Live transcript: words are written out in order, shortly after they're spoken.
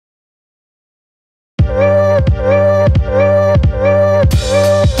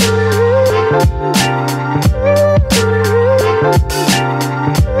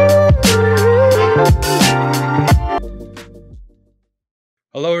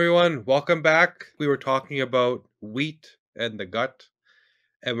everyone. Welcome back. We were talking about wheat and the gut,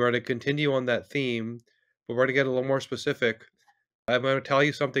 and we're going to continue on that theme, but we're going to get a little more specific. I'm going to tell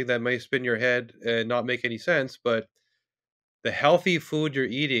you something that may spin your head and not make any sense, but the healthy food you're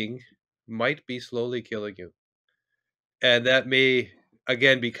eating might be slowly killing you. And that may,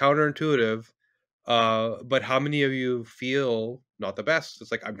 again, be counterintuitive, but how many of you feel not the best?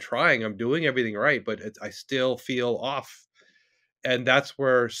 It's like, I'm trying, I'm doing everything right, but I still feel off. And that's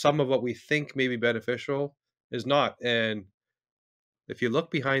where some of what we think may be beneficial is not. And if you look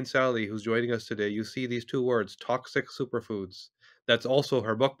behind Sally, who's joining us today, you see these two words, toxic superfoods. That's also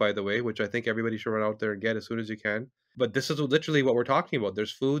her book, by the way, which I think everybody should run out there and get as soon as you can. But this is literally what we're talking about.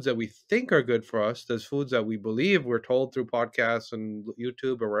 There's foods that we think are good for us. There's foods that we believe we're told through podcasts and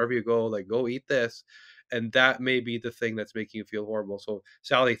YouTube or wherever you go, like, go eat this. And that may be the thing that's making you feel horrible. So,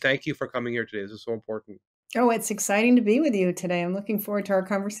 Sally, thank you for coming here today. This is so important. Oh, it's exciting to be with you today. I'm looking forward to our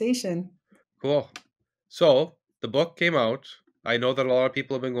conversation. Cool. So the book came out. I know that a lot of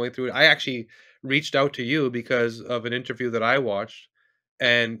people have been going through it. I actually reached out to you because of an interview that I watched.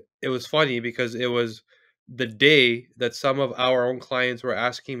 And it was funny because it was the day that some of our own clients were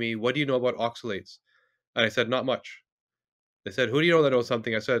asking me, what do you know about oxalates? And I said, not much. They said, who do you know that knows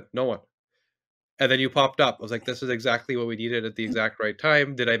something? I said, no one. And then you popped up. I was like, this is exactly what we needed at the exact right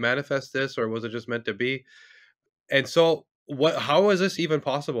time. Did I manifest this or was it just meant to be? And so how is this even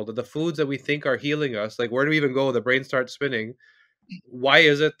possible? That the foods that we think are healing us, like where do we even go? The brain starts spinning. Why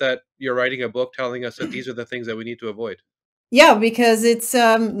is it that you're writing a book telling us that these are the things that we need to avoid? Yeah, because it's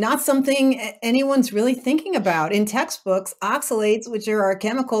not something anyone's really thinking about. In textbooks, oxalates, which are a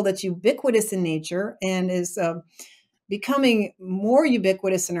chemical that's ubiquitous in nature and is becoming more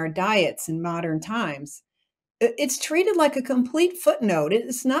ubiquitous in our diets in modern times, it's treated like a complete footnote.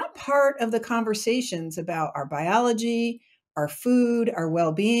 It's not part of the conversations about our biology, our food, our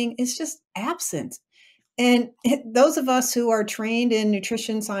well-being. It's just absent. And those of us who are trained in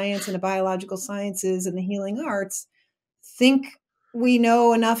nutrition science and the biological sciences and the healing arts think we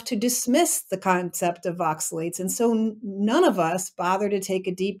know enough to dismiss the concept of oxalates. And so none of us bother to take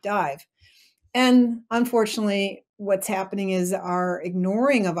a deep dive. And unfortunately, what's happening is our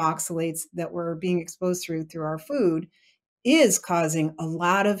ignoring of oxalates that we're being exposed through our food is causing a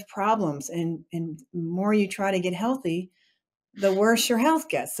lot of problems. And the more you try to get healthy, the worse your health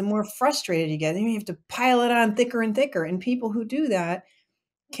gets, the more frustrated you get. And you have to pile it on thicker and thicker. And people who do that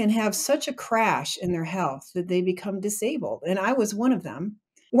can have such a crash in their health that they become disabled. And I was one of them.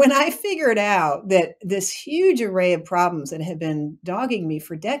 When I figured out that this huge array of problems that had been dogging me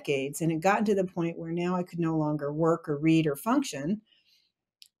for decades and had gotten to the point where now I could no longer work or read or function,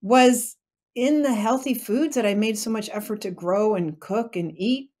 was in the healthy foods that I made so much effort to grow and cook and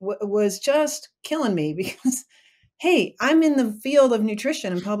eat was just killing me because hey, I'm in the field of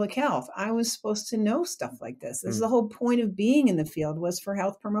nutrition and public health. I was supposed to know stuff like this. This is the whole point of being in the field was for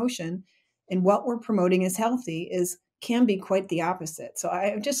health promotion. And what we're promoting as healthy can be quite the opposite. So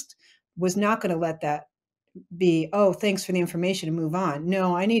I just was not going to let that be, oh, thanks for the information and move on.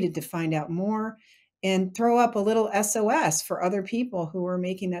 No, I needed to find out more and throw up a little SOS for other people who are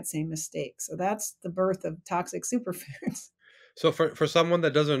making that same mistake. So that's the birth of toxic superfoods. So for someone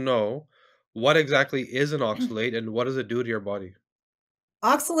that doesn't know, what exactly is an oxalate and what does it do to your body?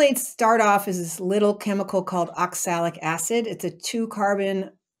 Oxalates start off as this little chemical called oxalic acid. It's a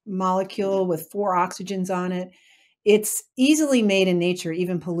 2-carbon molecule with 4 oxygens on it. It's easily made in nature.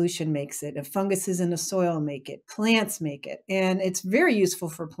 Even pollution makes it. Funguses in the soil make it. Plants make it. And it's very useful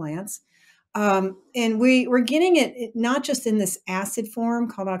for plants. And we're getting it not just in this acid form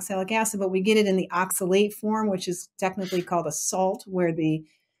called oxalic acid, but we get it in the oxalate form, which is technically called a salt, where the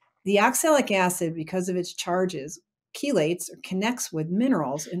oxalic acid, because of its charges, chelates or connects with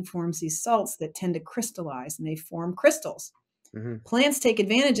minerals and forms these salts that tend to crystallize, and they form crystals. Mm-hmm. Plants take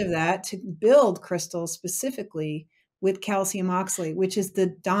advantage of that to build crystals specifically with calcium oxalate, which is the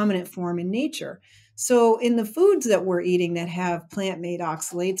dominant form in nature. So in the foods that we're eating that have plant-made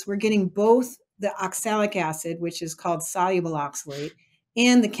oxalates, we're getting both the oxalic acid, which is called soluble oxalate,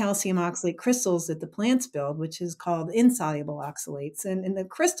 and the calcium oxalate crystals that the plants build, which is called insoluble oxalates. And the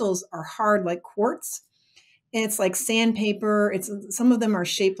crystals are hard like quartz. And it's like sandpaper. Some of them are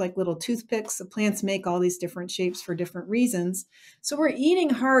shaped like little toothpicks. The plants make all these different shapes for different reasons. So we're eating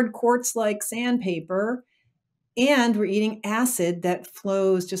hard quartz-like sandpaper, and we're eating acid that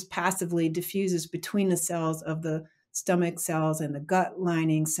flows just passively, diffuses between the cells of the stomach cells and the gut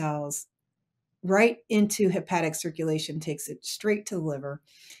lining cells right into hepatic circulation, takes it straight to the liver.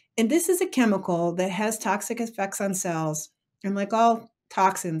 And this is a chemical that has toxic effects on cells. And like all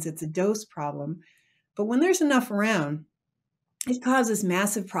toxins, it's a dose problem. But when there's enough around, it causes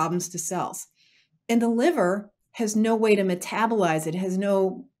massive problems to cells. And the liver has no way to metabolize it, has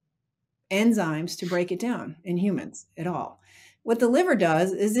no enzymes to break it down in humans at all. What the liver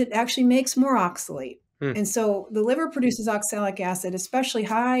does is it actually makes more oxalate. Hmm. And so the liver produces oxalic acid, especially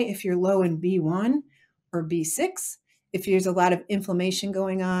high if you're low in B1 or B6, if there's a lot of inflammation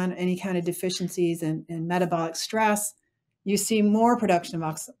going on, any kind of deficiencies and metabolic stress, you see more production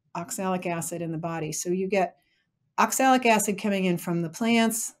of oxalic acid in the body. So you get oxalic acid coming in from the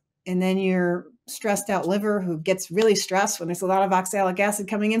plants, and then your stressed out liver who gets really stressed when there's a lot of oxalic acid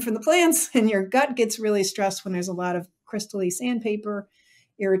coming in from the plants, and your gut gets really stressed when there's a lot of crystally sandpaper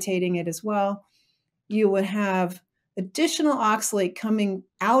irritating it as well. You would have additional oxalate coming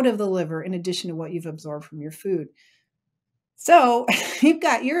out of the liver in addition to what you've absorbed from your food. So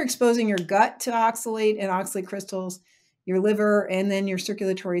you're exposing your gut to oxalate and oxalate crystals, your liver, and then your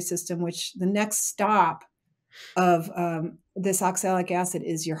circulatory system, which the next stop of this oxalic acid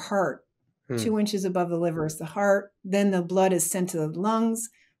is your heart. 2 inches above the liver is the heart. Then the blood is sent to the lungs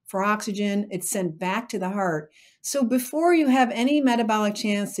for oxygen. It's sent back to the heart. So before you have any metabolic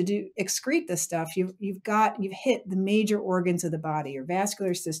chance to excrete this stuff, you've hit the major organs of the body: your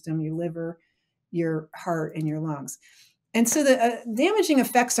vascular system, your liver, your heart, and your lungs. And so the damaging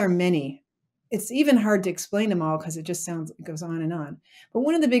effects are many. It's even hard to explain them all because it goes on and on. But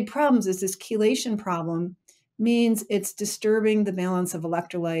one of the big problems is this chelation problem means it's disturbing the balance of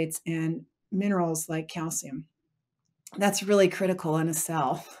electrolytes and minerals like calcium. That's really critical in a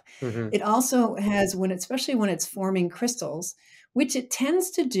cell. Mm-hmm. It also has, especially when it's forming crystals, which it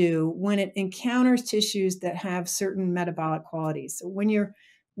tends to do when it encounters tissues that have certain metabolic qualities. So when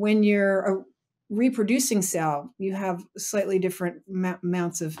you're a reproducing cell, you have slightly different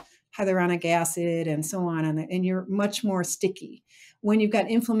amounts of hyaluronic acid and so on, and you're much more sticky. When you've got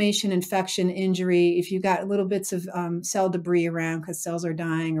inflammation, infection, injury, if you've got little bits of cell debris around because cells are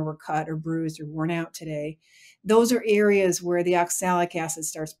dying or were cut or bruised or worn out today, those are areas where the oxalic acid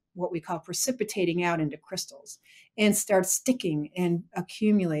starts what we call precipitating out into crystals and starts sticking and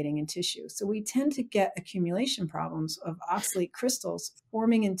accumulating in tissue. So we tend to get accumulation problems of oxalate crystals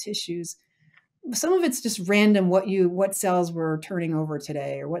forming in tissues. Some of it's just random what cells were turning over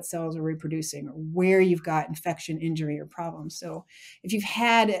today, or what cells are reproducing, or where you've got infection, injury, or problems. So if you've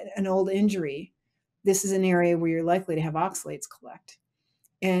had an old injury, this is an area where you're likely to have oxalates collect.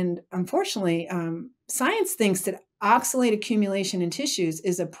 And unfortunately, science thinks that oxalate accumulation in tissues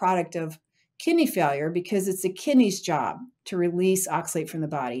is a product of kidney failure because it's the kidney's job to release oxalate from the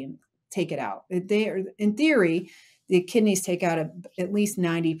body and take it out. In theory, the kidneys take out at least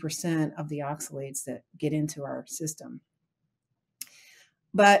 90% of the oxalates that get into our system.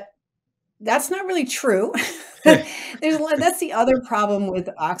 But that's not really true. That's the other problem with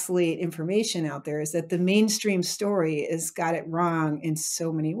oxalate information out there, is that the mainstream story has got it wrong in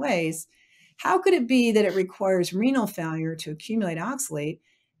so many ways. How could it be that it requires renal failure to accumulate oxalate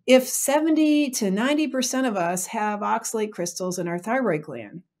if 70 to 90% of us have oxalate crystals in our thyroid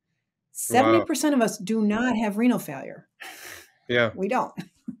gland? 70% of us do not have renal failure. Yeah. We don't.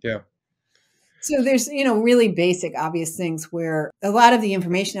 Yeah. So there's, really basic, obvious things where a lot of the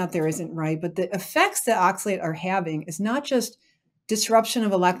information out there isn't right, but the effects that oxalate are having is not just disruption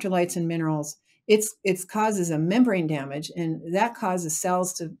of electrolytes and minerals. It causes a membrane damage, and that causes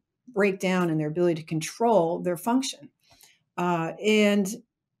cells to break down in their ability to control their function. And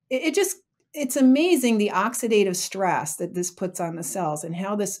it's amazing the oxidative stress that this puts on the cells and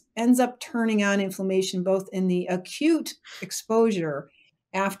how this ends up turning on inflammation, both in the acute exposure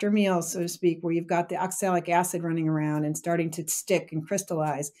after meals, so to speak, where you've got the oxalic acid running around and starting to stick and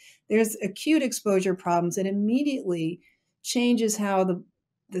crystallize. There's acute exposure problems that immediately changes how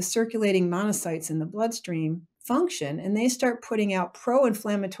the circulating monocytes in the bloodstream function, and they start putting out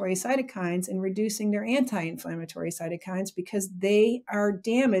pro-inflammatory cytokines and reducing their anti-inflammatory cytokines because they are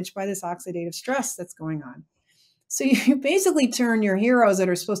damaged by this oxidative stress that's going on. So you basically turn your heroes that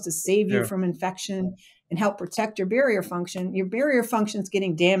are supposed to save you from infection and help protect your barrier function. Your barrier function is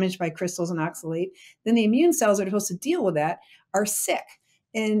getting damaged by crystals and oxalate. Then the immune cells that are supposed to deal with that are sick.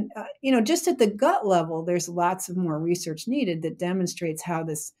 And, just at the gut level, there's lots of more research needed that demonstrates how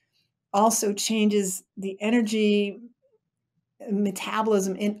this also changes the energy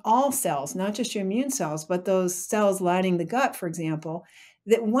metabolism in all cells, not just your immune cells, but those cells lining the gut, for example,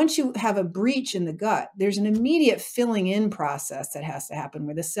 that once you have a breach in the gut, there's an immediate filling in process that has to happen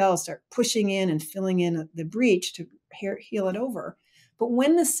where the cells start pushing in and filling in the breach to heal it over. But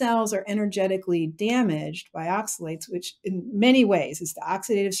when the cells are energetically damaged by oxalates, which in many ways is the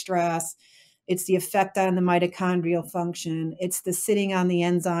oxidative stress, it's the effect on the mitochondrial function, it's the sitting on the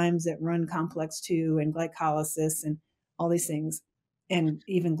enzymes that run complex 2 and glycolysis and all these things, and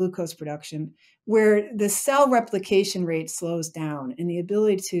even glucose production, where the cell replication rate slows down and the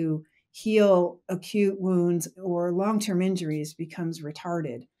ability to heal acute wounds or long-term injuries becomes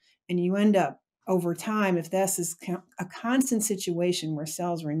retarded. And you end up over time, if this is a constant situation where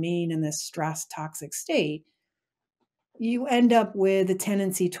cells remain in this stress toxic state, you end up with a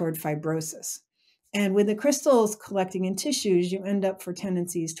tendency toward fibrosis. And with the crystals collecting in tissues, you end up for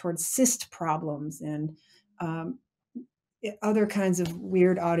tendencies towards cyst problems and other kinds of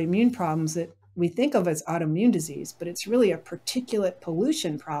weird autoimmune problems that we think of as autoimmune disease, but it's really a particulate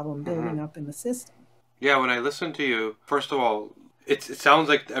pollution problem building up in the system. Yeah, when I listen to you, first of all, it sounds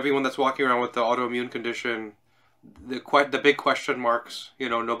like everyone that's walking around with the autoimmune condition, the big question marks, you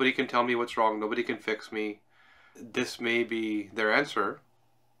know, nobody can tell me what's wrong, nobody can fix me. This may be their answer,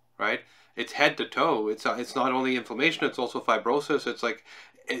 right? It's head to toe. It's not only inflammation, it's also fibrosis.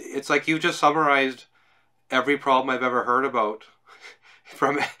 It's like you just summarized every problem I've ever heard about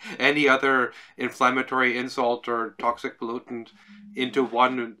from any other inflammatory insult or toxic pollutant into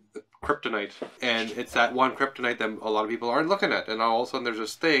one kryptonite. And it's that one kryptonite that a lot of people aren't looking at. And all of a sudden there's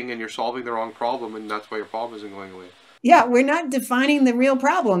this thing and you're solving the wrong problem, and that's why your problem isn't going away. Yeah, we're not defining the real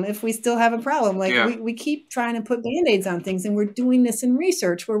problem if we still have a problem. Like we keep trying to put Band-Aids on things, and we're doing this in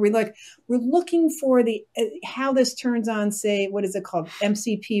research where we're looking for how this turns on, say, what is it called?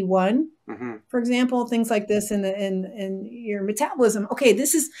 MCP1, for example, things like this in your metabolism. Okay,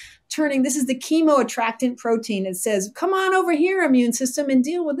 this is the chemoattractant protein. It says, come on over here, immune system, and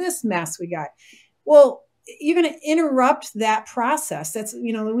deal with this mess we got. Well, you're going to interrupt that process. That's,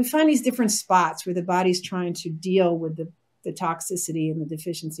 we find these different spots where the body's trying to deal with the toxicity and the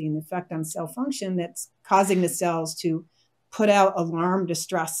deficiency and the effect on cell function that's causing the cells to put out alarm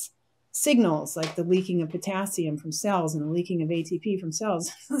distress signals, like the leaking of potassium from cells and the leaking of ATP from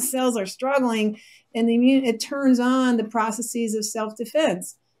cells. The cells are struggling, and it turns on the processes of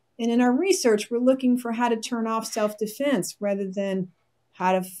self-defense. And in our research, we're looking for how to turn off self-defense rather than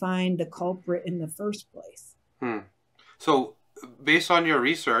how to find the culprit in the first place. So based on your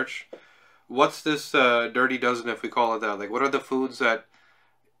research, what's this dirty dozen, if we call it that? Like, what are the foods that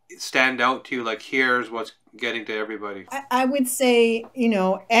stand out to you? Like, here's what's getting to everybody. I would say,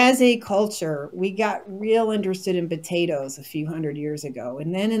 as a culture, we got real interested in potatoes a few hundred years ago.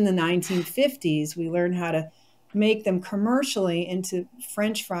 And then in the 1950s, we learned how to make them commercially into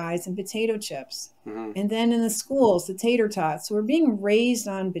French fries and potato chips. And then in the schools, the tater tots. So we're being raised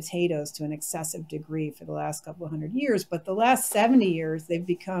on potatoes to an excessive degree for the last couple of hundred years. But the last 70 years, they've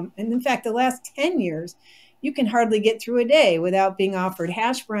become, and in fact, the last 10 years, you can hardly get through a day without being offered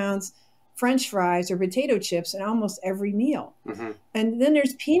hash browns, French fries, or potato chips in almost every meal. And then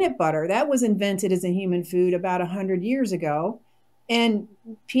there's peanut butter. That was invented as a human food about 100 years ago. And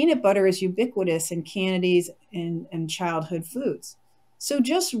peanut butter is ubiquitous in candies and childhood foods. So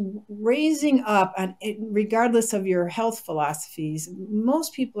just raising up, regardless of your health philosophies,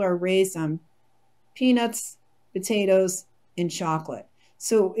 most people are raised on peanuts, potatoes, and chocolate.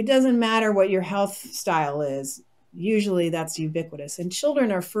 So it doesn't matter what your health style is. Usually that's ubiquitous. And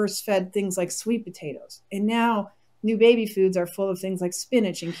children are first fed things like sweet potatoes. And now new baby foods are full of things like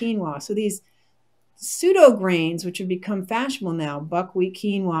spinach and quinoa. So these pseudo grains, which have become fashionable now, buckwheat,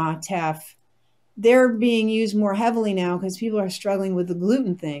 quinoa, teff, they're being used more heavily now because people are struggling with the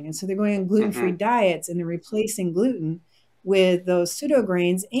gluten thing. And so they're going on gluten-free diets, and they're replacing gluten with those pseudo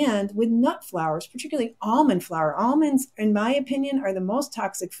grains and with nut flours, particularly almond flour. Almonds, in my opinion, are the most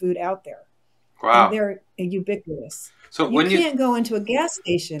toxic food out there. Wow. And they're ubiquitous. So you can't go into a gas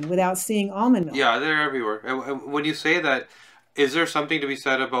station without seeing almond milk. Yeah, they're everywhere. And when you say that, is there something to be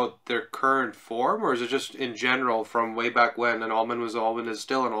said about their current form, or is it just in general from way back when an almond was an almond is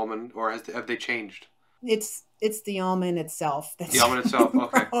still an almond, or have they changed? It's the almond itself. That's the almond itself,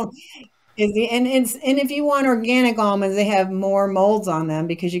 okay. And if you want organic almonds, they have more molds on them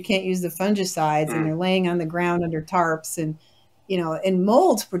because you can't use the fungicides, and they're laying on the ground under tarps, and and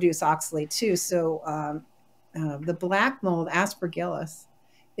molds produce oxalate too. So the black mold, Aspergillus,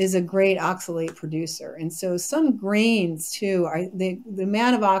 is a great oxalate producer. And so some grains too, the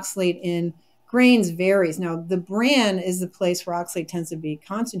amount of oxalate in grains varies. Now the bran is the place where oxalate tends to be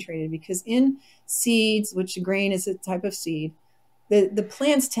concentrated, because in seeds, which the grain is a type of seed, the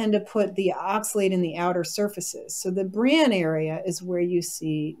plants tend to put the oxalate in the outer surfaces. So the bran area is where you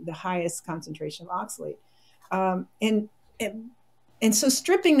see the highest concentration of oxalate. And so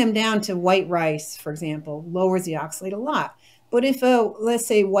stripping them down to white rice, for example, lowers the oxalate a lot. But if let's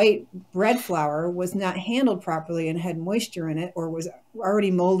say, white bread flour was not handled properly and had moisture in it, or was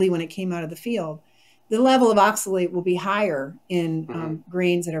already moldy when it came out of the field, the level of oxalate will be higher in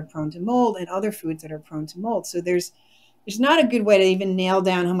grains that are prone to mold and other foods that are prone to mold. So there's there's not a good way to even nail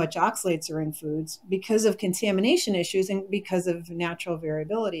down how much oxalates are in foods because of contamination issues and because of natural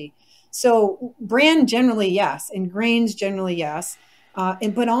variability. So bran generally, yes, and grains generally, yes.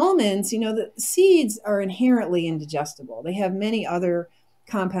 But almonds, the seeds are inherently indigestible. They have many other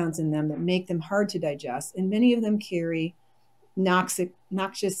compounds in them that make them hard to digest, and many of them carry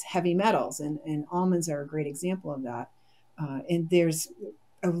noxious heavy metals, and almonds are a great example of that. And there's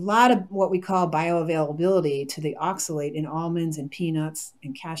a lot of what we call bioavailability to the oxalate in almonds and peanuts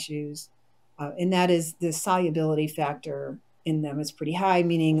and cashews. And that is the solubility factor in them is pretty high,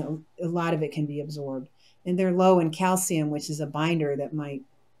 meaning a lot of it can be absorbed. And they're low in calcium, which is a binder that might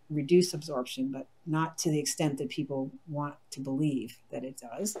reduce absorption, but not to the extent that people want to believe that it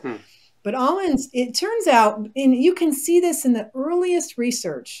does. But almonds, it turns out, and you can see this in the earliest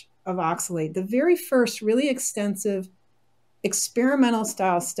research of oxalate, the very first really extensive experimental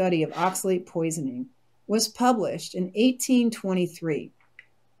style study of oxalate poisoning was published in 1823.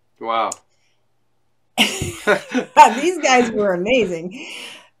 Wow. These guys were amazing.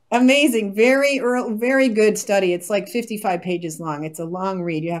 Amazing. Very good study. It's like 55 pages long. It's a long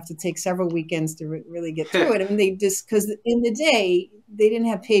read. You have to take several weekends to really get through it. I mean, because in the day, they didn't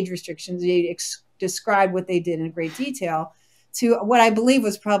have page restrictions. They described what they did in great detail to what I believe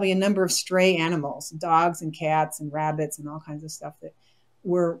was probably a number of stray animals, dogs and cats and rabbits and all kinds of stuff that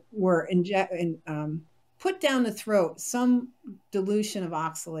were put down the throat, some dilution of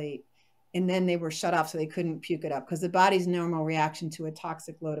oxalate, and then they were shut off so they couldn't puke it up because the body's normal reaction to a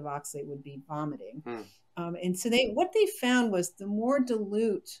toxic load of oxalate would be vomiting. And so what they found was the more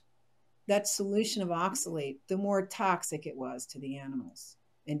dilute that solution of oxalate, the more toxic it was to the animals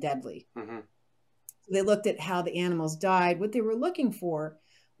and deadly. They looked at how the animals died. What they were looking for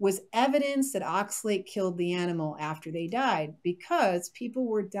was evidence that oxalate killed the animal after they died, because people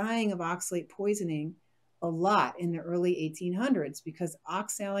were dying of oxalate poisoning a lot in the early 1800s because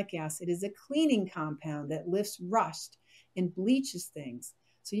oxalic acid is a cleaning compound that lifts rust and bleaches things.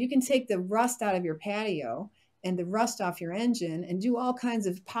 So you can take the rust out of your patio and the rust off your engine and do all kinds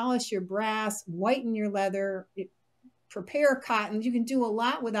of polish your brass, whiten your leather, prepare cotton. You can do a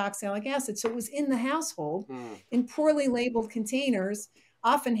lot with oxalic acid. So it was in the household in poorly labeled containers,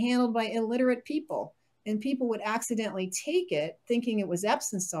 often handled by illiterate people. And people would accidentally take it thinking it was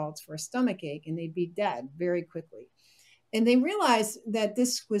Epsom salts for a stomach ache, and they'd be dead very quickly. And they realized that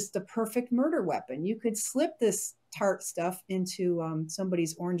this was the perfect murder weapon. You could slip this tart stuff into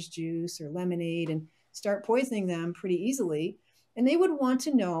somebody's orange juice or lemonade and start poisoning them pretty easily. And they would want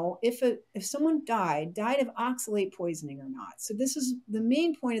to know if someone died of oxalate poisoning or not. So this is the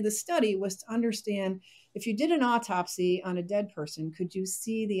main point of the study, was to understand if you did an autopsy on a dead person, could you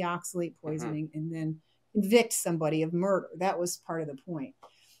see the oxalate poisoning and then convict somebody of murder? That was part of the point.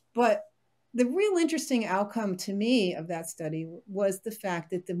 But the real interesting outcome to me of that study was the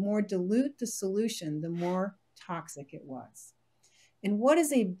fact that the more dilute the solution, the more toxic it was. And what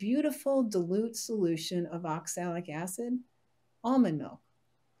is a beautiful dilute solution of oxalic acid? Almond milk,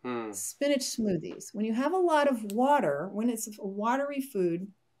 spinach smoothies. When you have a lot of water, when it's a watery food,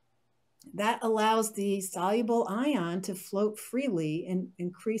 that allows the soluble ion to float freely and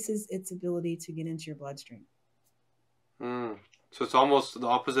increases its ability to get into your bloodstream. So it's almost the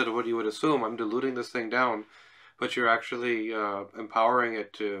opposite of what you would assume. I'm diluting this thing down, but you're actually empowering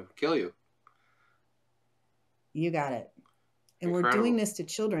it to kill you. You got it. And Incredible. We're doing this to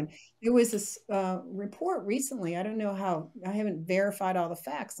children. There was this report recently. I don't know how, I haven't verified all the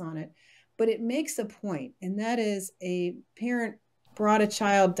facts on it, but it makes a point. And that is, a parent brought a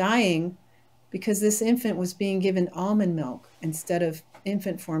child dying because this infant was being given almond milk instead of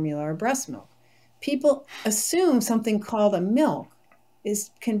infant formula or breast milk. People assume something called a milk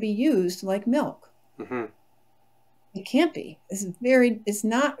can be used like milk. It can't be. It's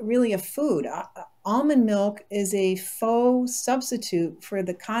not really a food. Almond milk is a faux substitute for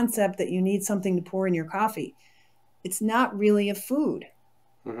the concept that you need something to pour in your coffee. It's not really a food.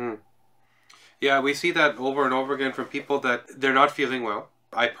 Yeah, we see that over and over again from people that they're not feeling well.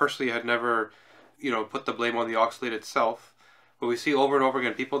 I personally had never, put the blame on the oxalate itself, but we see over and over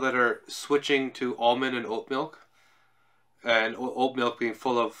again people that are switching to almond and oat milk. And oat milk being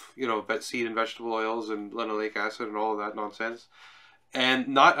full of, seed and vegetable oils and linoleic acid and all of that nonsense. And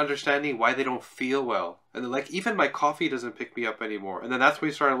not understanding why they don't feel well. And they're like, even my coffee doesn't pick me up anymore. And then that's when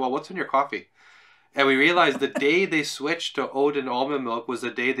we started, well, what's in your coffee? And we realized the day they switched to oat and almond milk was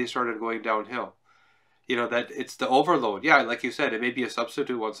the day they started going downhill. That it's the overload. Yeah, like you said, it may be a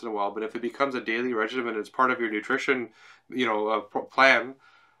substitute once in a while, but if it becomes a daily regimen, it's part of your nutrition, plan,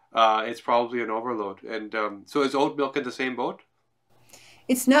 it's probably an overload. And so is oat milk in the same boat?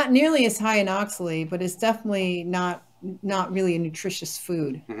 It's not nearly as high in oxalate, but it's definitely not not really a nutritious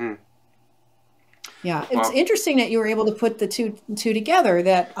food. Mm-hmm. Yeah, it's Well, interesting that you were able to put the two together,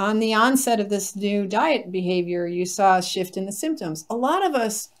 that on the onset of this new diet behavior, you saw a shift in the symptoms. A lot of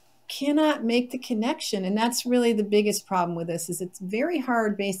us cannot make the connection, and that's really the biggest problem with this, is it's very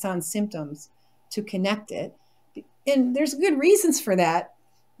hard based on symptoms to connect it. And there's good reasons for that.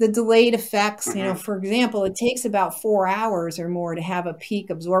 The delayed effects, mm-hmm. for example, it takes about 4 hours or more to have a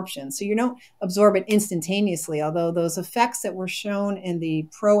peak absorption. So you don't absorb it instantaneously, although those effects that were shown in the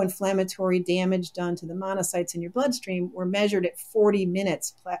pro-inflammatory damage done to the monocytes in your bloodstream were measured at 40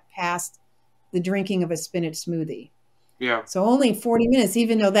 minutes past the drinking of a spinach smoothie. Yeah. So only 40 minutes,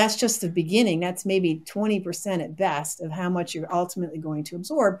 even though that's just the beginning, that's maybe 20% at best of how much you're ultimately going to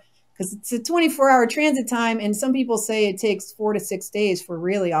absorb, because it's a 24-hour transit time. And some people say it takes 4 to 6 days for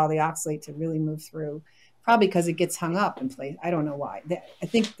really all the oxalate to really move through, probably because it gets hung up in place. I don't know why. I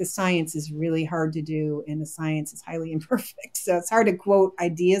think the science is really hard to do, and the science is highly imperfect. So it's hard to quote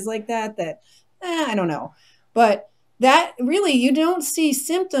ideas like that, I don't know. But that really, you don't see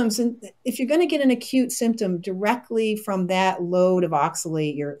symptoms. And if you're going to get an acute symptom directly from that load of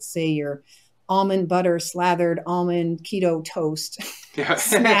oxalate, your almond butter slathered almond keto toast Yeah.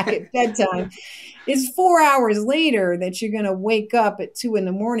 snack at bedtime, is 4 hours later that you're going to wake up at 2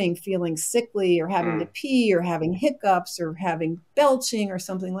 a.m. feeling sickly or having to pee or having hiccups or having belching or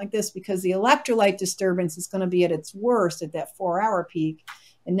something like this, because the electrolyte disturbance is going to be at its worst at that 4-hour peak.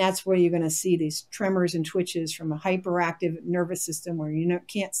 And that's where you're going to see these tremors and twitches from a hyperactive nervous system where you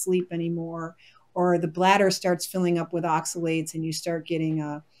can't sleep anymore, or the bladder starts filling up with oxalates and you start getting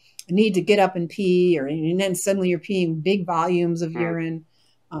a need to get up and pee, and then suddenly you're peeing big volumes of urine.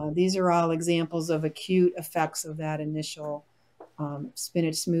 These are all examples of acute effects of that initial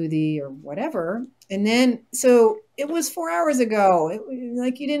spinach smoothie or whatever. And then, so it was 4 hours ago.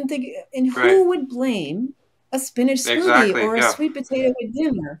 Like you didn't think, and who would blame a spinach smoothie or a sweet potato at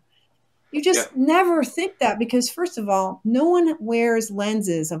dinner? You just never think that, because first of all, no one wears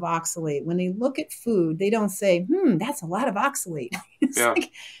lenses of oxalate. When they look at food, they don't say, that's a lot of oxalate. It's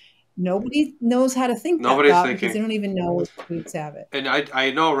like nobody knows how to think that thought, because they don't even know what foods have it. And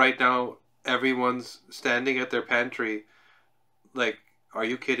I know right now everyone's standing at their pantry like, are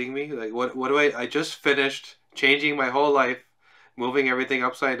you kidding me? Like, what do I just finished changing my whole life, moving everything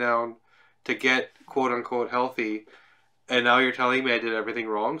upside down to get quote unquote healthy, and now you're telling me I did everything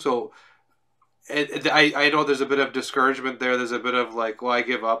wrong. So I know there's a bit of discouragement there. There's a bit of like, well, I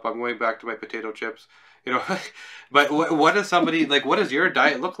give up. I'm going back to my potato chips, But what does somebody like? What does your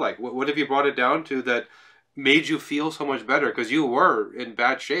diet look like? What have you brought it down to that made you feel so much better? Because you were in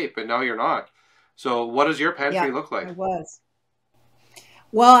bad shape and now you're not. So what does your pantry look like? I was.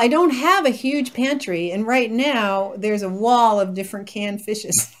 Well, I don't have a huge pantry, and right now there's a wall of different canned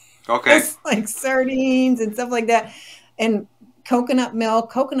fishes. Okay. It's like sardines and stuff like that, and coconut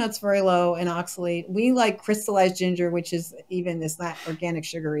milk. Coconut's very low in oxalate. We like crystallized ginger, which is it's not organic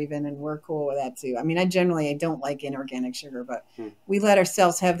sugar even, and we're cool with that too. I mean, I don't like inorganic sugar, but we let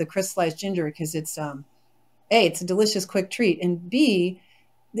ourselves have the crystallized ginger because it's A, it's a delicious quick treat, and B,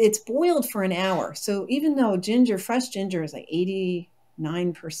 it's boiled for an hour. So even though fresh ginger is like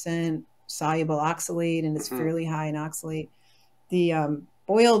 89% soluble oxalate, and it's fairly high in oxalate, the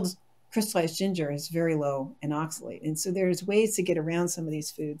boiled crystallized ginger is very low in oxalate. And so there's ways to get around some of these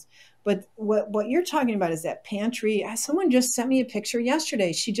foods. But what you're talking about is that pantry. Someone just sent me a picture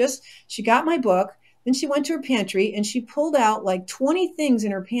yesterday. She got my book, then she went to her pantry and she pulled out like 20 things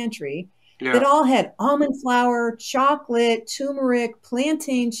in her pantry that all had almond flour, chocolate, turmeric,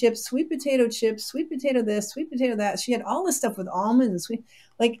 plantain chips, sweet potato this, sweet potato that. She had all this stuff with almonds and sweet.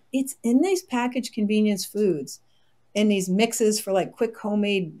 Like, it's in these packaged convenience foods and these mixes for like quick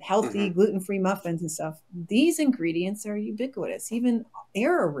homemade healthy gluten-free muffins and stuff. These ingredients are ubiquitous. Even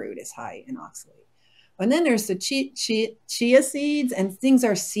arrowroot is high in oxalate. And then there's the chia seeds, and things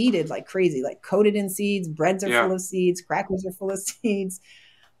are seeded like crazy, like coated in seeds. Breads are full of seeds. Crackers are full of seeds.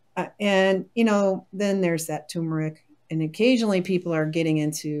 And then there's that turmeric. And occasionally people are getting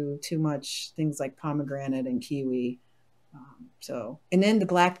into too much things like pomegranate and kiwi. And then the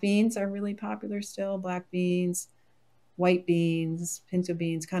black beans are really popular still. Black beans, white beans, pinto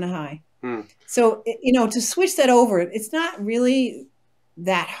beans, kind of high. So, to switch that over, it's not really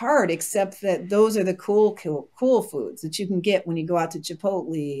that hard, except that those are the cool foods that you can get when you go out to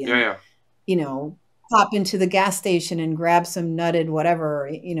Chipotle and, pop into the gas station and grab some nutted whatever.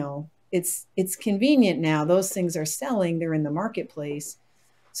 It's convenient now. Those things are selling. They're in the marketplace.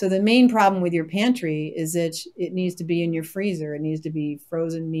 So the main problem with your pantry is that it needs to be in your freezer. It needs to be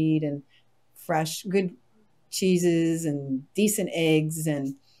frozen meat and fresh, good cheeses and decent eggs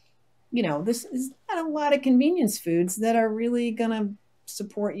and this is not a lot of convenience foods that are really going to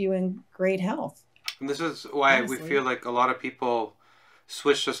support you in great health, And this is why we honestly. feel like a lot of people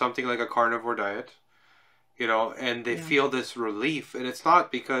switch to something like a carnivore diet, and they Yeah. feel this relief. And it's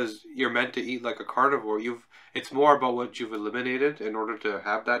not because you're meant to eat like a carnivore. It's more about what you've eliminated in order to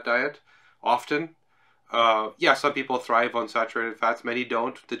have that diet. Often, yeah, some people thrive on saturated fats. Many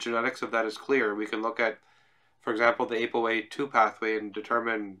don't. The genetics of that is clear. We can look at, for example, the ApoA2 pathway and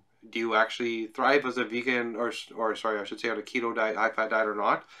determine, do you actually thrive as a vegan or sorry, I should say on a keto diet, high fat diet or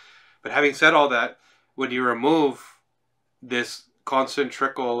not. But having said all that, when you remove this constant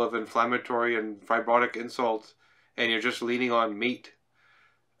trickle of inflammatory and fibrotic insults and you're just leaning on meat,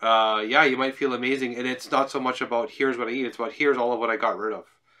 yeah, you might feel amazing. And it's not so much about here's what I eat, it's about here's all of what I got rid of,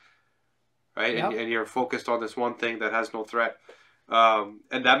 right? Yep. And you're focused on this one thing that has no threat.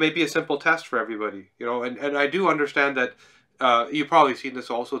 And that may be a simple test for everybody, and I do understand that you've probably seen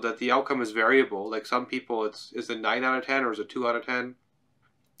this also, that the outcome is variable. Like some people, is it 9 out of 10 or is it 2 out of 10?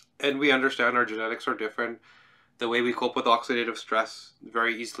 And we understand our genetics are different. The way we cope with oxidative stress,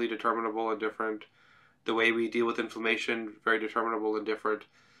 very easily determinable and different. The way we deal with inflammation, very determinable and different.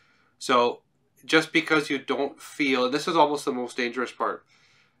 So just because you don't feel, this is almost the most dangerous part,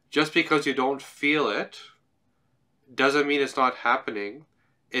 just because you don't feel it doesn't mean it's not happening.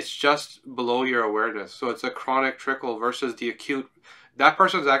 It's just below your awareness. So it's a chronic trickle versus the acute. That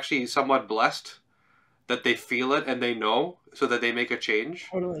person's actually somewhat blessed that they feel it and they know so that they make a change,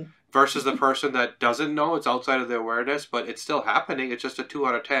 Totally. versus the person that doesn't know, it's outside of their awareness, but it's still happening. It's just a 2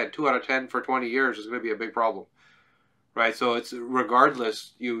 out of 10. 2 out of 10 for 20 years is going to be a big problem, right? So it's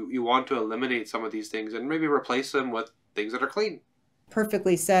regardless, you want to eliminate some of these things and maybe replace them with things that are clean.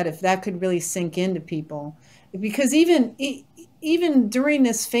 Perfectly said. If that could really sink into people, because even during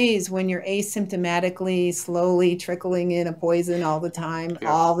this phase when you're asymptomatically slowly trickling in a poison Yeah.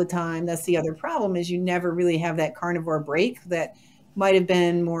 all the time, that's the other problem, is you never really have that carnivore break that might have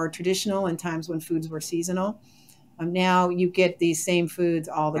been more traditional in times when foods were seasonal. Now you get these same foods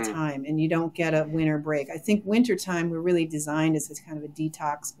all the Mm, time and you don't get a winter break. I think wintertime we're really designed as this kind of a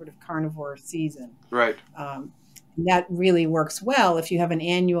detox sort of carnivore season. right. Um, that really works well if you have an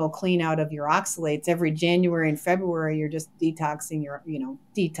annual clean out of your oxalates. Every January and February, you're just detoxing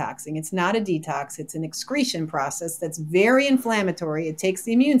detoxing. It's not a detox, it's an excretion process that's very inflammatory. It takes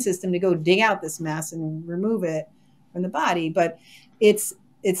the immune system to go dig out this mess and remove it from the body. But it's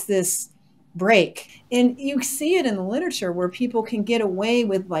this break. And you see it in the literature where people can get away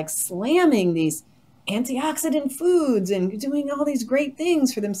with like slamming these antioxidant foods and doing all these great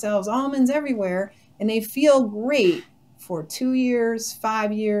things for themselves, almonds everywhere, and they feel great for 2 years,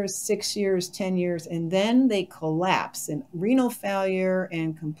 5 years, 6 years, 10 years, and then they collapse in renal failure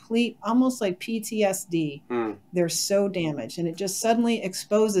and complete, almost like PTSD. Mm, They're so damaged, and it just suddenly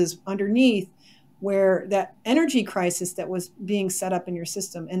exposes underneath where that energy crisis that was being set up in your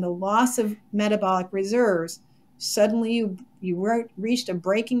system and the loss of metabolic reserves, suddenly you reached a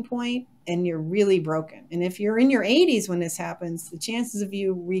breaking point and you're really broken. And if you're in your 80s when this happens, the chances of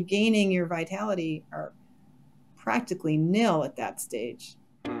you regaining your vitality are practically nil at that stage.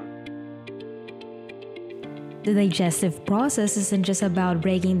 mm. The digestive process isn't just about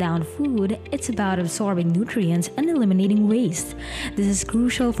breaking down food, it's about absorbing nutrients and eliminating waste. This is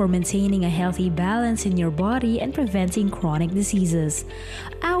crucial for maintaining a healthy balance in your body and preventing chronic diseases.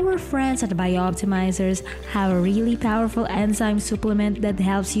 Our friends at Bioptimizers have a really powerful enzyme supplement that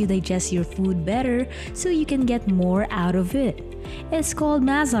helps you digest your food better so you can get more out of it. It's called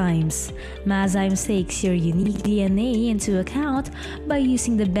Mazymes. Mazymes takes your unique DNA into account by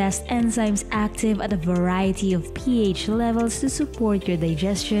using the best enzymes active at a variety of pH levels to support your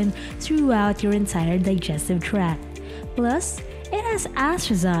digestion throughout your entire digestive tract. Plus, it has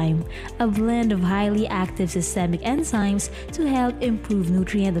Astrozyme, a blend of highly active systemic enzymes to help improve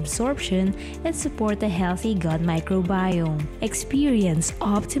nutrient absorption and support a healthy gut microbiome. Experience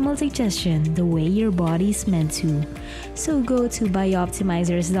optimal digestion the way your body is meant to. So go to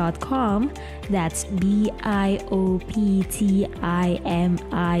bioptimizers.com, that's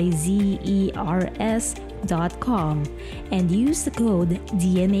bioptimizers.com, and use the code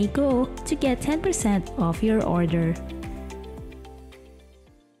DNAGO to get 10% off your order.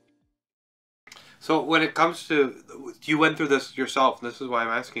 So when it comes to, you went through this yourself, and this is why I'm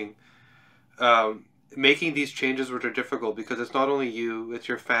asking, making these changes which are difficult, because it's not only you, it's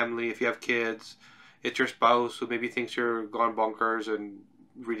your family, if you have kids, it's your spouse who maybe thinks you're gone bonkers and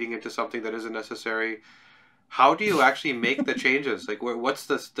reading into something that isn't necessary. How do you actually make the changes? Like, what's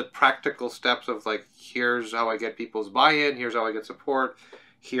the practical steps of, like, here's how I get people's buy-in, here's how I get support,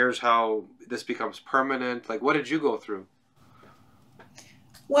 here's how this becomes permanent? Like, what did you go through?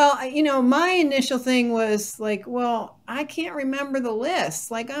 Well, my initial thing was like, well, I can't remember the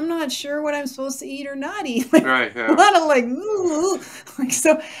list. Like, I'm not sure what I'm supposed to eat or not eat. Like, Right, a yeah. lot of like, ooh. Like,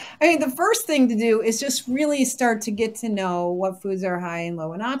 so, I mean, the first thing to do is just really start to get to know what foods are high and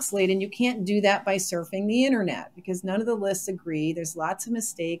low in oxalate. And you can't do that by surfing the internet because none of the lists agree. There's lots of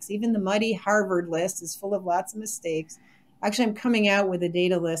mistakes. Even the muddy Harvard list is full of lots of mistakes. Actually, I'm coming out with a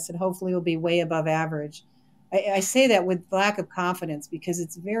data list that hopefully will be way above average. I say that with lack of confidence because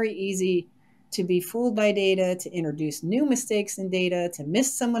it's very easy to be fooled by data, to introduce new mistakes in data, to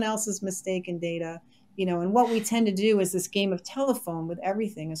miss someone else's mistake in data. And what we tend to do is this game of telephone with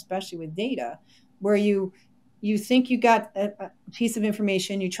everything, especially with data, where you think you got a piece of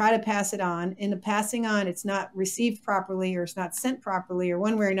information, you try to pass it on. In the passing on, it's not received properly or it's not sent properly or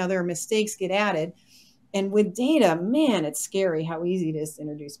one way or another, mistakes get added. And with data, man, it's scary how easy it is to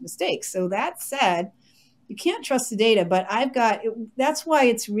introduce mistakes. So that said, you can't trust the data, but that's why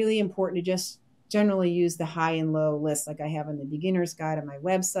it's really important to just generally use the high and low list like I have in the beginner's guide on my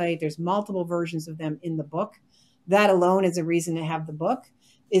website. There's multiple versions of them in the book. That alone is a reason to have the book,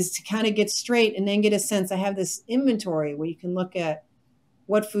 is to kind of get straight and then get a sense. I have this inventory where you can look at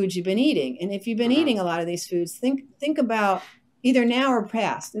what foods you've been eating. And if you've been eating a lot of these foods, think about either now or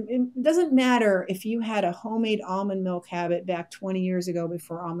past. It doesn't matter if you had a homemade almond milk habit back 20 years ago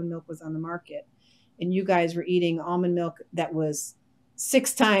before almond milk was on the market. And you guys were eating almond milk that was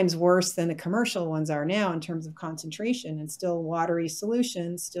 6 times worse than the commercial ones are now in terms of concentration and still watery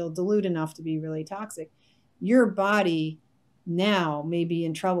solution, still dilute enough to be really toxic. Your body now may be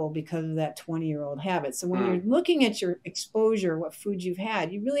in trouble because of that 20-year-old habit. So when you're looking at your exposure, what foods you've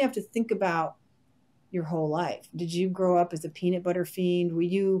had, you really have to think about your whole life. Did you grow up as a peanut butter fiend? Were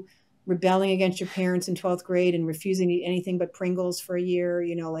you rebelling against your parents in 12th grade and refusing to eat anything but Pringles for a year?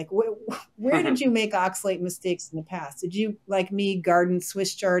 Like where did you make oxalate mistakes in the past? Did you, like me, garden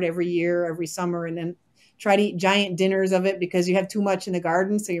Swiss chard every year, every summer, and then try to eat giant dinners of it because you have too much in the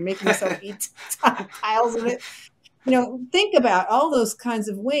garden, so you're making yourself eat piles of it? Think about all those kinds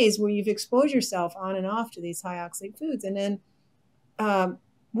of ways where you've exposed yourself on and off to these high oxalate foods. And then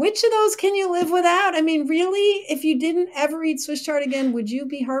which of those can you live without? I mean, really, if you didn't ever eat Swiss chard again, would you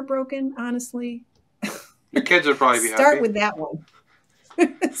be heartbroken, honestly? Your kids would probably be happy. Start with that one.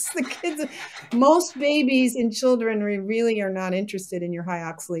 It's the kids. Most babies and children really are not interested in your high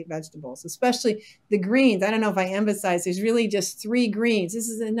oxalate vegetables, especially the greens. I don't know if I emphasize, there's really just 3 greens. This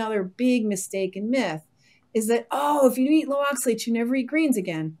is another big mistake and myth, is that, if you eat low oxalate, you never eat greens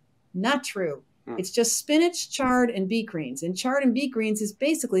again. Not true. It's just spinach, chard, and beet greens. And chard and beet greens is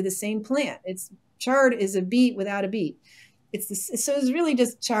basically the same plant. Chard is a beet without a beet. So it's really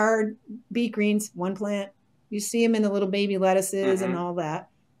just chard, beet greens, one plant. You see them in the little baby lettuces and all that.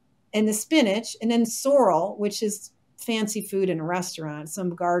 And the spinach, and then sorrel, which is fancy food in a restaurant.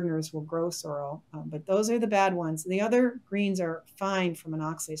 Some gardeners will grow sorrel, but those are the bad ones. The other greens are fine from an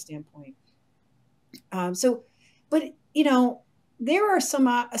oxalate standpoint. There are some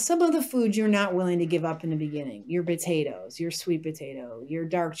of the foods you're not willing to give up in the beginning. Your potatoes, your sweet potato, your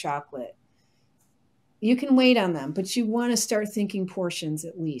dark chocolate. You can wait on them, but you want to start thinking portions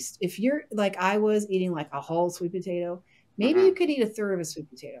at least. If you're like I was, eating like a whole sweet potato, maybe you could eat a third of a sweet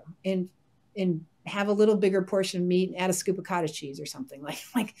potato and have a little bigger portion of meat and add a scoop of cottage cheese or something.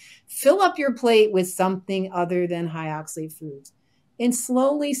 Like fill up your plate with something other than high oxalate foods and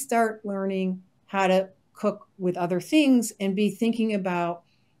slowly start learning how to cook with other things and be thinking about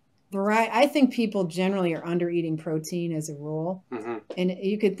variety. I think people generally are under eating protein as a rule. And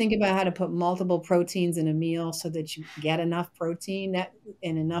you could think about how to put multiple proteins in a meal so that you get enough protein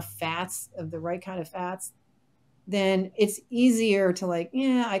and enough fats of the right kind of fats. Then it's easier to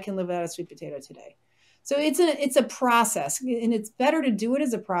I can live without a sweet potato today. So it's a process, and it's better to do it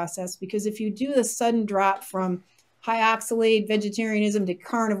as a process, because if you do the sudden drop from high oxalate vegetarianism to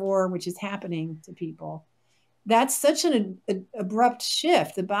carnivore, which is happening to people, that's such an abrupt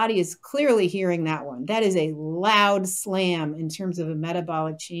shift. The body is clearly hearing that one. That is a loud slam in terms of a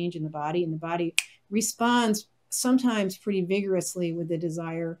metabolic change in the body. And the body responds sometimes pretty vigorously with the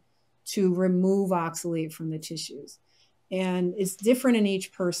desire to remove oxalate from the tissues. And it's different in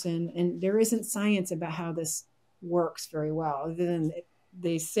each person. And there isn't science about how this works very well, other than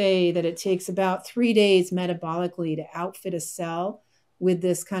they say that it takes about 3 days metabolically to outfit a cell with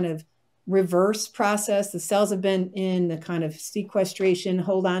this kind of reverse process. The cells have been in the kind of sequestration,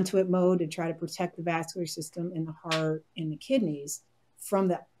 hold on to it mode to try to protect the vascular system in the heart and the kidneys from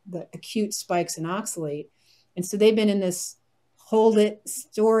the acute spikes in oxalate. And so they've been in this hold it,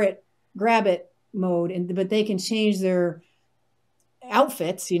 store it, grab it mode, but they can change their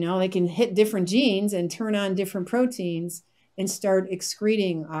outfits, they can hit different genes and turn on different proteins and start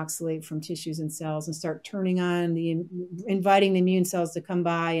excreting oxalate from tissues and cells and start turning on inviting the immune cells to come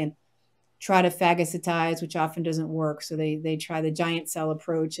by and try to phagocytize, which often doesn't work. So they try the giant cell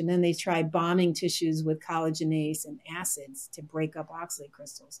approach, and then they try bombing tissues with collagenase and acids to break up oxalate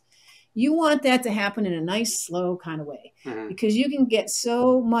crystals. You want that to happen in a nice, slow kind of way, because you can get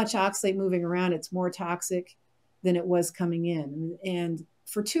so much oxalate moving around, it's more toxic than it was coming in. And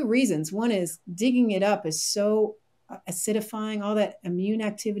for two reasons. One is digging it up is so acidifying. All that immune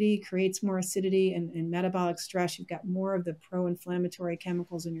activity creates more acidity and metabolic stress. You've got more of the pro-inflammatory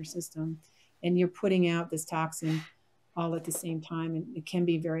chemicals in your system, and you're putting out this toxin all at the same time, and it can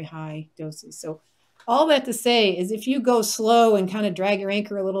be very high doses. So all that to say is, if you go slow and kind of drag your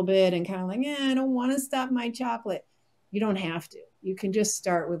anchor a little bit and kind of like, I don't want to stop my chocolate, you don't have to. You can just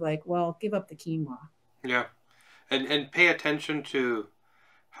start with like, well, give up the quinoa. Yeah. And pay attention to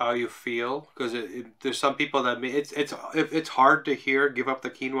how you feel, because there's some people that it's hard to hear give up the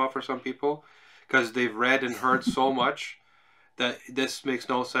quinoa for some people, because they've read and heard so much that this makes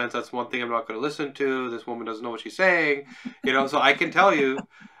no sense. That's one thing I'm not going to listen to. This woman doesn't know what she's saying, So I can tell you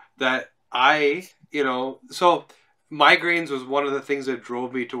that so migraines was one of the things that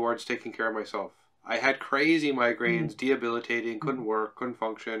drove me towards taking care of myself. I had crazy migraines, debilitating, couldn't work, couldn't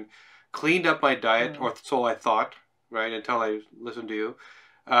function, cleaned up my diet, or so I thought, right, until I listened to you.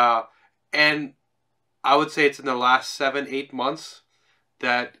 And I would say it's in the last 7-8 months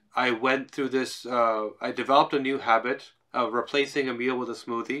that I went through this, I developed a new habit of replacing a meal with a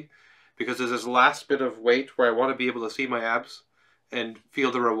smoothie, because there's this last bit of weight where I want to be able to see my abs and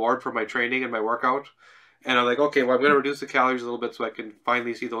feel the reward for my training and my workout. And I'm like, okay, well, I'm going to reduce the calories a little bit so I can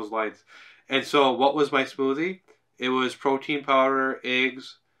finally see those lines. And so what was my smoothie? It was protein powder,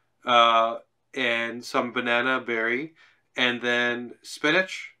 eggs, and some banana berry, and then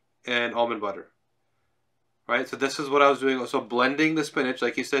spinach and almond butter. Right? So this is what I was doing. So blending the spinach,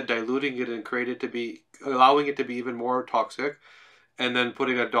 like you said, diluting it and allowing it to be even more toxic, and then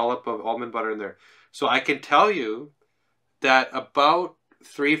putting a dollop of almond butter in there. So I can tell you that about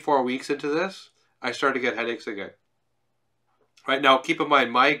 3-4 weeks into this, I started to get headaches again. Right? Now, keep in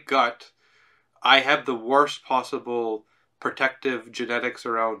mind, my gut, I have the worst possible protective genetics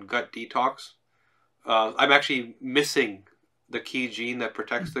around gut detox. I'm actually missing the key gene that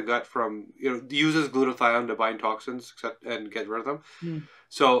protects the gut from, uses glutathione to bind toxins and get rid of them.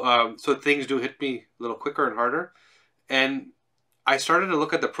 So things do hit me a little quicker and harder. And I started to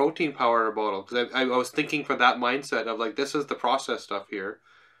look at the protein powder bottle, because I was thinking from that mindset of like, this is the processed stuff here,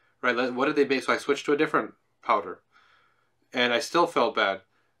 right? What did they make? So I switched to a different powder, and I still felt bad.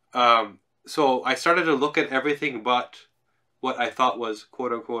 So I started to look at everything but what I thought was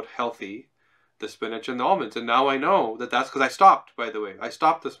quote unquote healthy, the spinach and the almonds. And now I know that that's because I stopped, by the way. I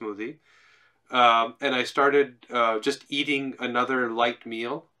stopped the smoothie. And I started just eating another light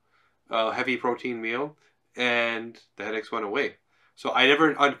meal, heavy protein meal, and the headaches went away. So I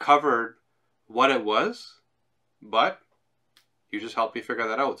never uncovered what it was, but you just helped me figure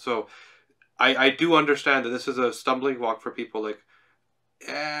that out. So I do understand that this is a stumbling block for people. Like,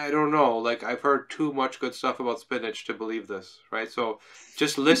 I don't know. Like, I've heard too much good stuff about spinach to believe this, right? So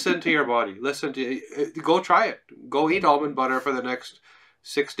just listen to your body. Go try it. Go eat almond butter for the next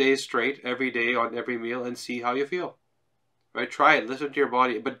 6 days straight, every day on every meal, and see how you feel. Right? Try it. Listen to your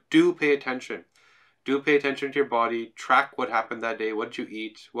body, but do pay attention. Do pay attention to your body. Track what happened that day. What did you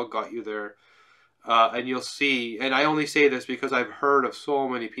eat? What got you there? And you'll see. And I only say this because I've heard of so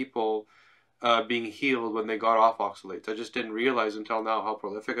many people being healed when they got off oxalates. I just didn't realize until now how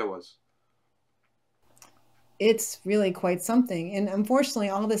prolific it was. It's really quite something. And unfortunately,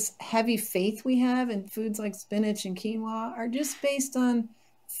 all this heavy faith we have in foods like spinach and quinoa are just based on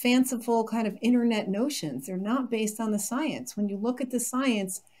fanciful kind of internet notions. They're not based on the science. When you look at the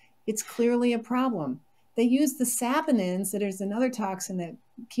science, it's clearly a problem. They use the saponins, that is another toxin that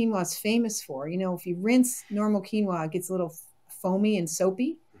quinoa is famous for. If you rinse normal quinoa, it gets a little foamy and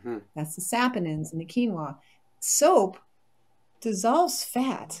soapy. That's the saponins in the quinoa. Soap dissolves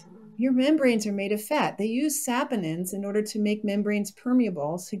fat. Your membranes are made of fat. They use saponins in order to make membranes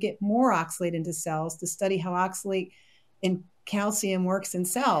permeable, to get more oxalate into cells, to study how oxalate and calcium works in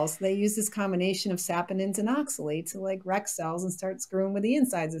cells. They use this combination of saponins and oxalate to like wreck cells and start screwing with the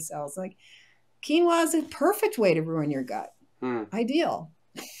insides of cells. Like, quinoa is a perfect way to ruin your gut. Ideal.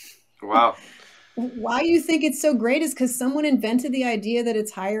 Wow. Why you think it's so great is because someone invented the idea that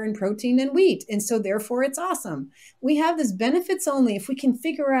it's higher in protein than wheat. And so therefore it's awesome. We have this benefits only. If we can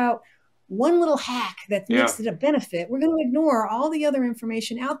figure out one little hack that makes it a benefit, we're going to ignore all the other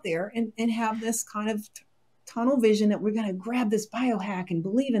information out there and have this kind of tunnel vision that we're going to grab this biohack and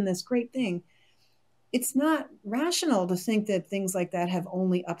believe in this great thing. it's not rational to think that things like that have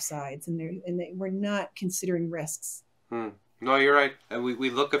only upsides, and we're not considering risks. No, you're right. And we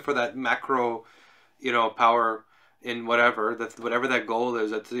look for that macro, power in whatever that goal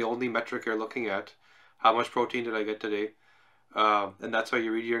is. That's the only metric you're looking at. How much protein did I get today? And that's why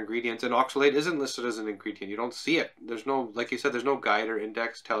you read your ingredients. And oxalate isn't listed as an ingredient. You don't see it. There's no, like you said, there's no guide or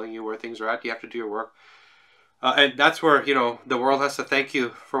index telling you where things are at. You have to do your work. And that's where, the world has to thank you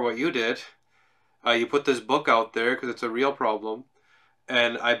for what you did. You put this book out there because it's a real problem.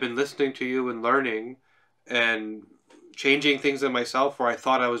 And I've been listening to you and learning and changing things in myself where I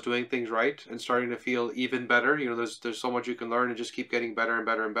thought I was doing things right and starting to feel even better. There's so much you can learn and just keep getting better and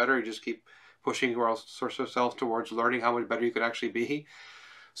better and better. You just keep pushing yourself towards learning how much better you can actually be.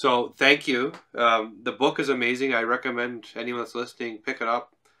 So thank you. The book is amazing. I recommend anyone that's listening, pick it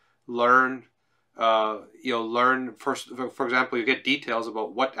up, learn. Learn first. For example, you get details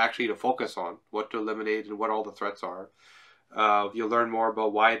about what actually to focus on, what to eliminate, and what all the threats are. You'll learn more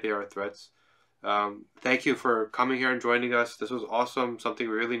about why they are threats. Thank you for coming here and joining us. This was awesome. Something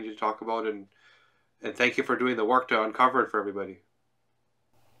we really need to talk about, and thank you for doing the work to uncover it for everybody.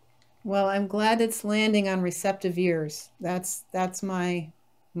 Well, I'm glad it's landing on receptive ears. That's my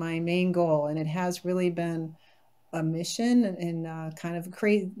main goal, and it has really been a mission and kind of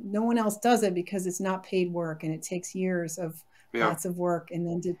crazy. No one else does it because it's not paid work, and it takes years of lots of work. And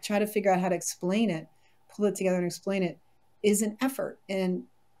then to try to figure out how to explain it, pull it together and explain it is an effort. And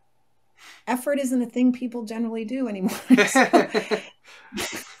effort isn't a thing people generally do anymore.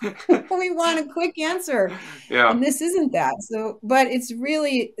 We want a quick answer. Yeah. And this isn't that. So, but it's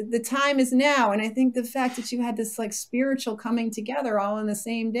really, the time is now. And I think the fact that you had this like spiritual coming together all in the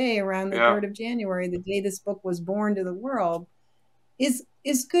same day around the 3rd of January, the day this book was born to the world, is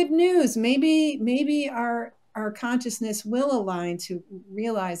good news. Maybe our consciousness will align to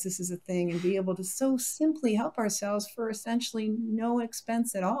realize this is a thing and be able to so simply help ourselves for essentially no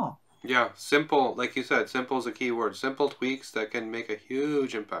expense at all. Yeah, simple, like you said, simple is a key word. Simple tweaks that can make a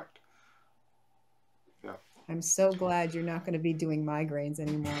huge impact. Yeah. I'm so glad you're not going to be doing migraines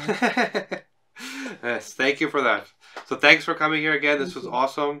anymore. Yes, thank you for that. So thanks for coming here again. This was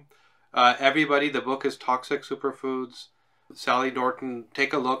awesome. Everybody, the book is Toxic Superfoods. Sally Norton,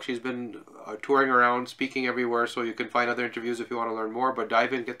 take a look. She's been touring around, speaking everywhere, so you can find other interviews if you want to learn more. But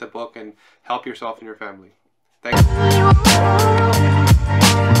dive in, get the book, and help yourself and your family. Thanks.